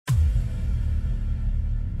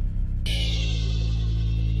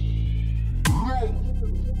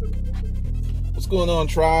going on,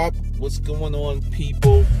 tribe? What's going on,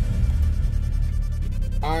 people?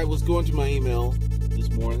 I was going through my email this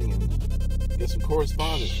morning and got some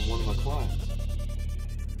correspondence from one of my clients.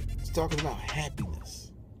 It's talking about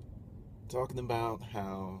happiness. Talking about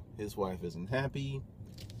how his wife isn't happy,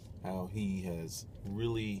 how he has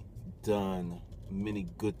really done many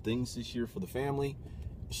good things this year for the family.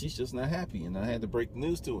 She's just not happy, and I had to break the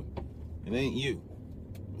news to him. It ain't you.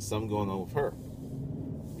 There's something going on with her.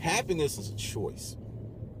 Happiness is a choice.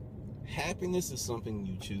 Happiness is something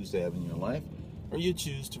you choose to have in your life, or you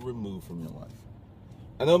choose to remove from your life.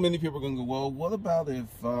 I know many people are going to go, well, what about if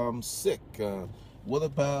I'm sick? What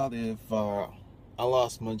about if I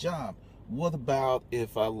lost my job? What about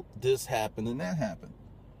if this happened and that happened?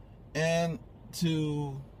 And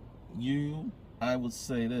to you, I would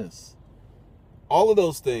say this. All of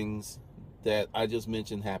those things that I just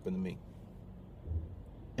mentioned happened to me.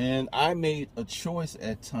 And I made a choice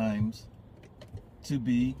at times to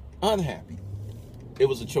be unhappy. It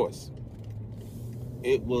was a choice.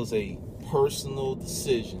 It was a personal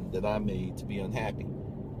decision that I made to be unhappy.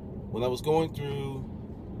 When I was going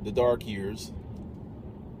through the dark years,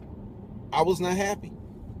 I was not happy.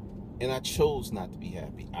 And I chose not to be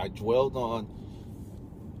happy. I dwelled on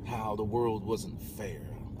how the world wasn't fair.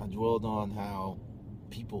 I dwelled on how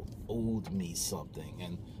people owed me something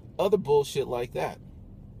and other bullshit like that.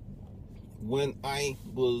 When I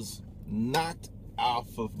was knocked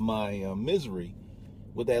off of my misery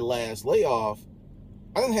with that last layoff,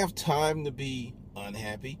 I didn't have time to be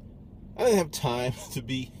unhappy. I didn't have time to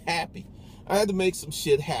be happy. I had to make some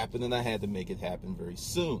shit happen, and I had to make it happen very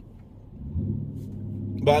soon.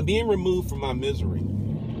 By being removed from my misery,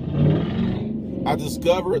 I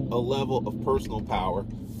discovered a level of personal power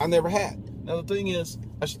I never had. Now, the thing is,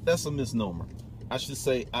 that's a misnomer. I should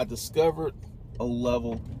say I discovered a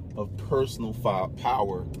level of personal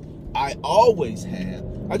power I always had.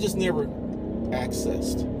 I just never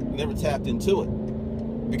accessed, never tapped into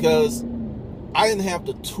it, because I didn't have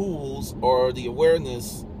the tools or the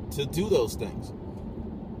awareness to do those things.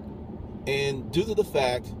 And due to the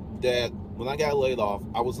fact that when I got laid off,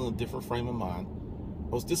 I was in a different frame of mind.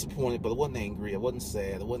 I was disappointed, but I wasn't angry. I wasn't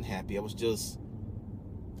sad. I wasn't happy. I was just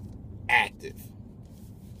active.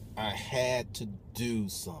 I had to do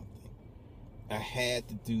something. I had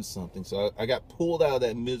to do something. So I got pulled out of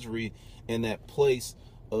that misery and that place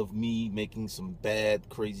of me making some bad,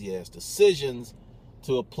 crazy ass decisions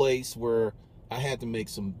to a place where I had to make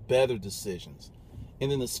some better decisions.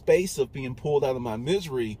 And in the space of being pulled out of my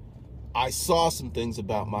misery, I saw some things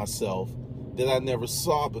about myself that I never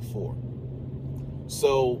saw before.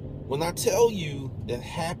 So when I tell you that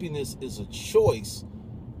happiness is a choice,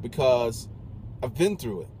 because I've been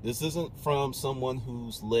through it. This isn't from someone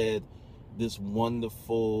who's led this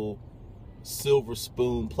wonderful silver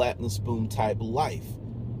spoon, platinum spoon type life.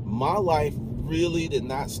 My life really did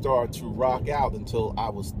not start to rock out until I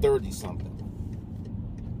was 30 something.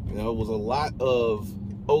 You know, it was a lot of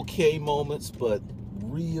okay moments, but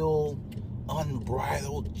real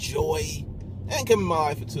unbridled joy didn't come in my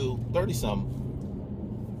life until 30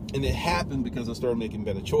 something. And it happened because I started making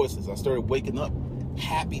better choices. I started waking up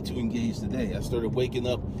happy to engage today. I started waking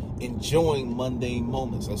up enjoying mundane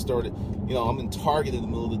moments. I started, I'm in Target in the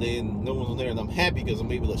middle of the day and no one's there, and I'm happy because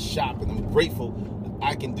I'm able to shop, and I'm grateful that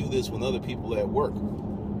I can do this when other people are at work.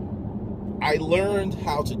 I learned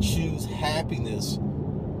how to choose happiness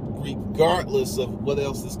regardless of what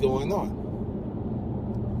else is going on.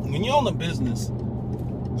 When you own a business,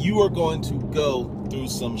 you are going to go through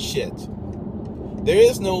some shit. There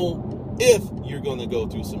is no if you're going to go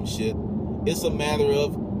through some shit. It's a matter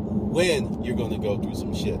of when you're going to go through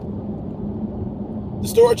some shit. The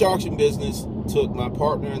storage auction business took my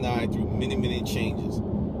partner and I through many, many changes.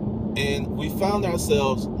 And we found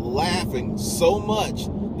ourselves laughing so much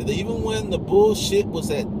that even when the bullshit was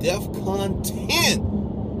at DEFCON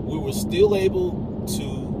 10, we were still able to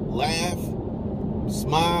laugh,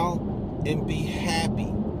 smile, and be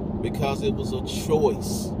happy because it was a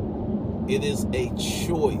choice. It is a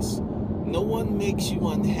choice. No one makes you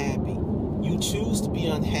unhappy. You choose to be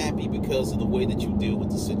unhappy because of the way that you deal with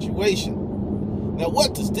the situation. Now,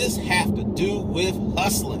 what does this have to do with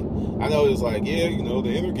hustling? I know it's like, yeah,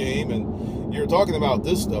 the inner game, and you're talking about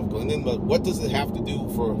this stuff, Glendon, but what does it have to do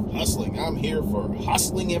for hustling? I'm here for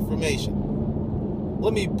hustling information.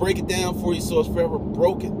 Let me break it down for you so it's forever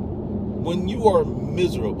broken. When you are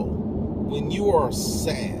miserable, when you are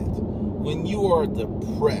sad, when you are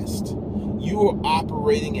depressed, you are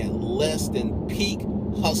operating at less than peak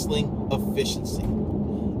hustling efficiency.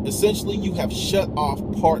 Essentially, you have shut off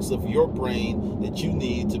parts of your brain that you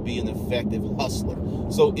need to be an effective hustler.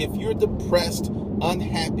 So if you're depressed,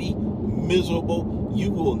 unhappy, miserable, you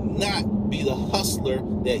will not be the hustler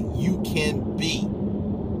that you can be.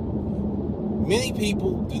 Many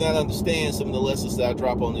people do not understand some of the lessons that I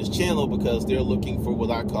drop on this channel because they're looking for what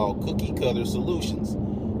I call cookie cutter solutions.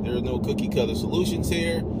 There are no cookie cutter solutions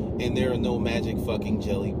here, and there are no magic fucking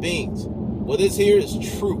jelly beans. What is here is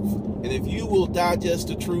truth. And if you will digest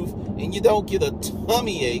the truth and you don't get a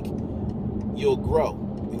tummy ache, you'll grow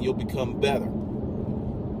and you'll become better.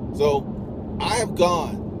 So I have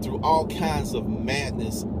gone through all kinds of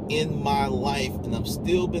madness in my life, and I've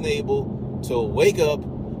still been able to wake up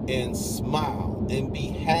and smile and be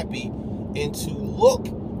happy and to look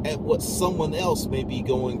at what someone else may be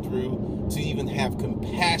going through, to even have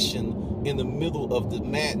compassion in the middle of the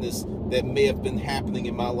madness that may have been happening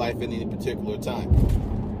in my life at any particular time.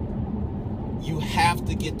 You have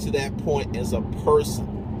to get to that point as a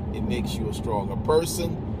person. It makes you a stronger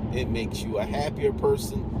person. It makes you a happier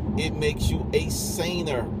person. It makes you a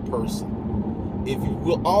saner person. If you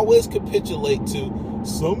will always capitulate to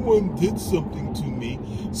someone did something to me,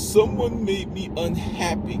 someone made me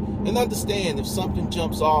unhappy, and understand if something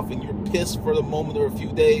jumps off and you're pissed for the moment or a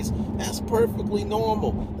few days, that's perfectly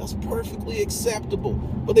normal. That's perfectly acceptable.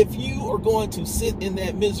 But if you are going to sit in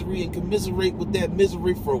that misery and commiserate with that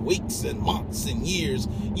misery for weeks and months and years,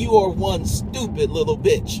 you are one stupid little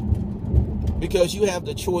bitch. Because you have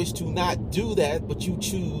the choice to not do that, but you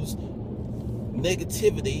choose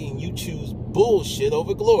negativity and you choose bullshit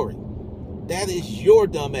over glory. That is your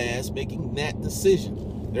dumb ass making that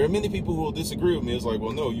decision. There are many people who will disagree with me. It's like,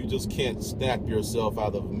 well, no, you just can't snap yourself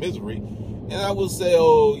out of misery. And I will say,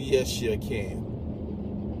 oh, yes, you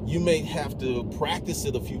can. You may have to practice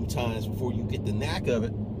it a few times before you get the knack of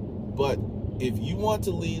it. But if you want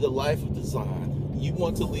to lead a life of design, you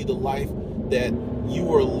want to lead a life that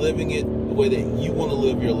you are living it the way that you want to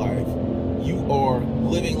live your life. You are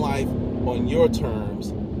living life on your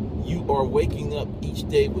terms. You are waking up each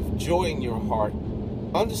day with joy in your heart.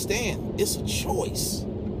 Understand, it's a choice.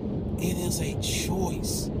 It is a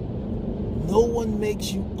choice. No one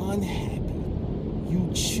makes you unhappy. You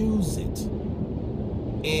choose it.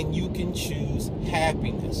 And you can choose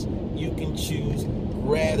happiness. You can choose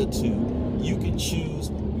gratitude. You can choose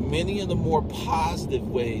many of the more positive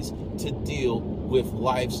ways to deal with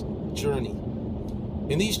life's journey.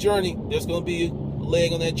 In each journey, there's going to be a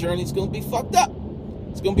leg on that journey. It's going to be fucked up.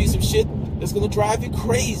 It's going to be some shit that's going to drive you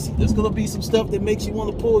crazy. There's going to be some stuff that makes you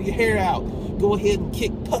want to pull your hair out, go ahead and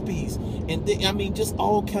kick puppies, and I mean, just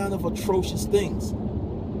all kind of atrocious things.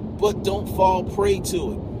 But don't fall prey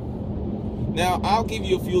to it. Now, I'll give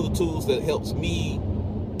you a few of the tools that helps me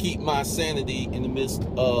keep my sanity in the midst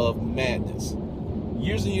of madness.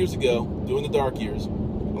 Years and years ago, during the dark years, I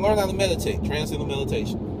learned how to meditate, transcendental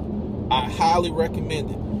meditation. I highly recommend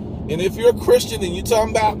it. And if you're a Christian and you're talking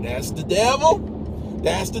about that's the devil,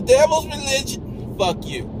 that's the devil's religion, fuck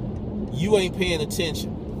you. You ain't paying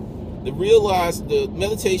attention. Realize the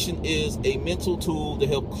meditation is a mental tool to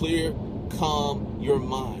help clear, calm your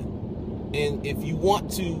mind. And if you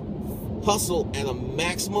want to hustle at a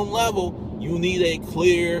maximum level, you need a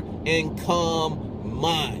clear and calm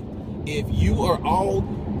mind. If you are all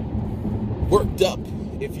worked up,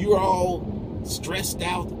 if you're all stressed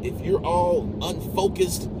out, if you're all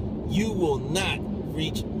unfocused, you will not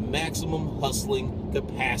reach maximum hustling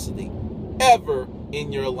capacity ever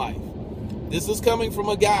in your life. This is coming from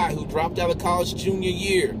a guy who dropped out of college junior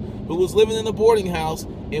year, who was living in a boarding house,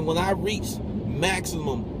 and when I reached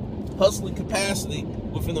maximum hustling capacity,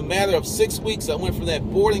 within a matter of 6 weeks, I went from that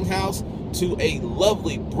boarding house to a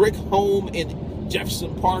lovely brick home in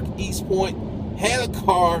Jefferson Park, East Point, had a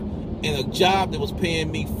car and a job that was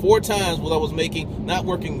paying me 4 times what I was making, not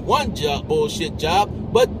working one bullshit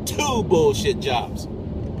job, but 2 bullshit jobs.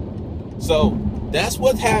 So that's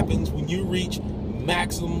what happens when you reach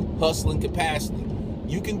maximum hustling capacity.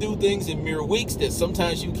 You can do things in mere weeks that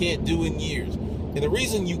sometimes you can't do in years. And the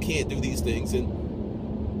reason you can't do these things,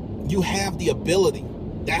 and you have the ability.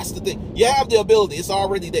 That's the thing. You have the ability. It's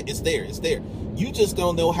already there. It's there. It's there. You just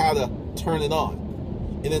don't know how to turn it on.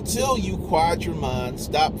 And until you quiet your mind,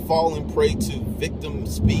 stop falling prey to victim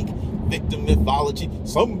speak, victim mythology,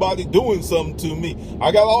 somebody doing something to me.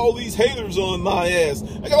 I got all these haters on my ass.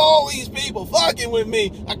 I got all these people fucking with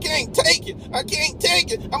me. I can't take it. I can't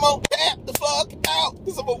take it. I'm gonna tap the fuck out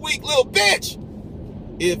because I'm a weak little bitch.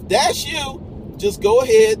 If that's you, just go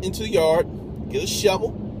ahead into the yard, get a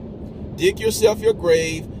shovel, dig yourself your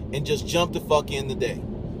grave, and just jump the fuck in today.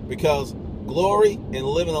 Because glory and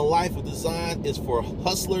living a life of design is for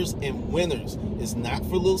hustlers and winners. It's not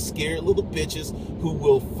for little scared little bitches who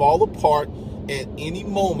will fall apart at any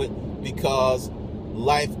moment because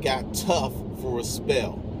life got tough for a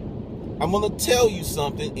spell. I'm going to tell you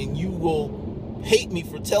something, and you will hate me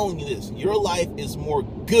for telling you this. Your life is more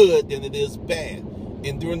good than it is bad.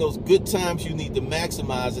 And during those good times, you need to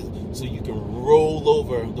maximize it so you can roll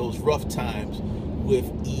over those rough times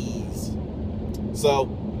with ease. So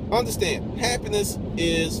understand, happiness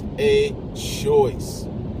is a choice.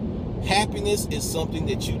 Happiness is something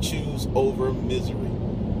that you choose over misery.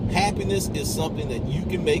 Happiness is something that you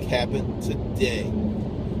can make happen today.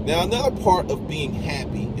 Now, another part of being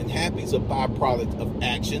happy, and happy is a byproduct of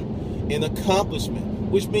action and accomplishment,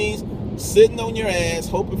 which means sitting on your ass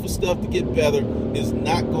hoping for stuff to get better is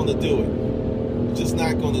not going to do it. Just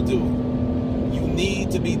not going to do it. You need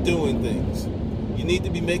to be doing things. You need to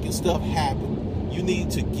be making stuff happen. You need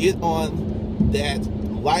to get on that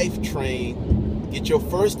life train, get your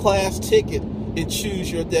first class ticket, and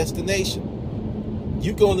choose your destination.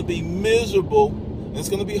 You're going to be miserable, and it's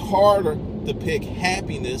going to be harder to pick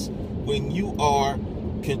happiness when you are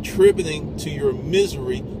contributing to your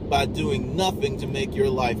misery by doing nothing to make your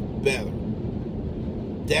life better.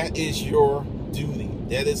 That is your duty.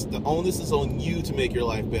 That is, the onus is on you to make your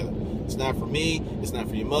life better. It's not for me, it's not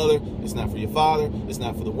for your mother, it's not for your father, it's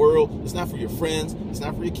not for the world, it's not for your friends, it's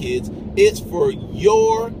not for your kids. It's for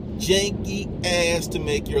your janky ass to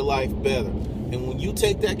make your life better. And when you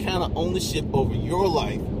take that kind of ownership over your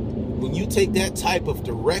life, when you take that type of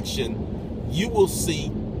direction, you will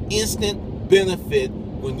see instant benefit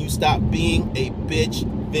when you stop being a bitch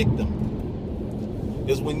victim.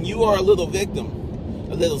 Because when you are a little victim,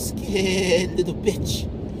 a little scared little bitch,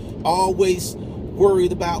 always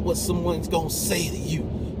worried about what someone's gonna say to you,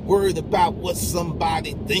 worried about what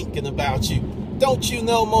somebody thinking about you. Don't you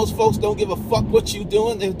know most folks don't give a fuck what you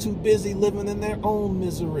doing? They're too busy living in their own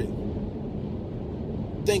misery.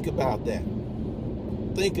 Think about that.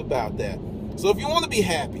 Think about that. So if you want to be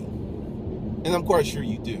happy, and I'm quite sure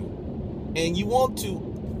you do, and you want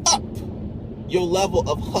to up your level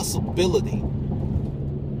of hustleability,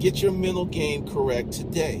 get your mental game correct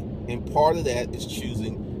today. And part of that is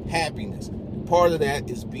choosing happiness. Part of that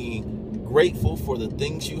is being grateful for the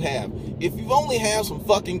things you have. If you only have some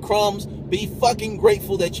fucking crumbs, be fucking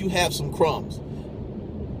grateful that you have some crumbs.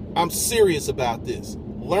 I'm serious about this.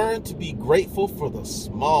 Learn to be grateful for the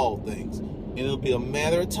small things. And it'll be a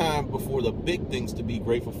matter of time before the big things to be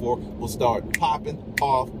grateful for will start popping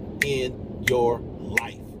off in your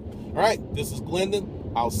life. All right, this is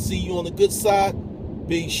Glendon. I'll see you on the good side.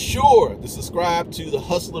 Be sure to subscribe to the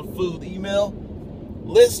Hustler Food email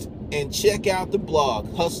list and check out the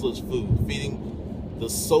blog, Hustler's Food, feeding the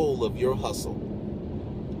soul of your hustle.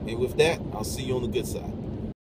 And with that, I'll see you on the good side.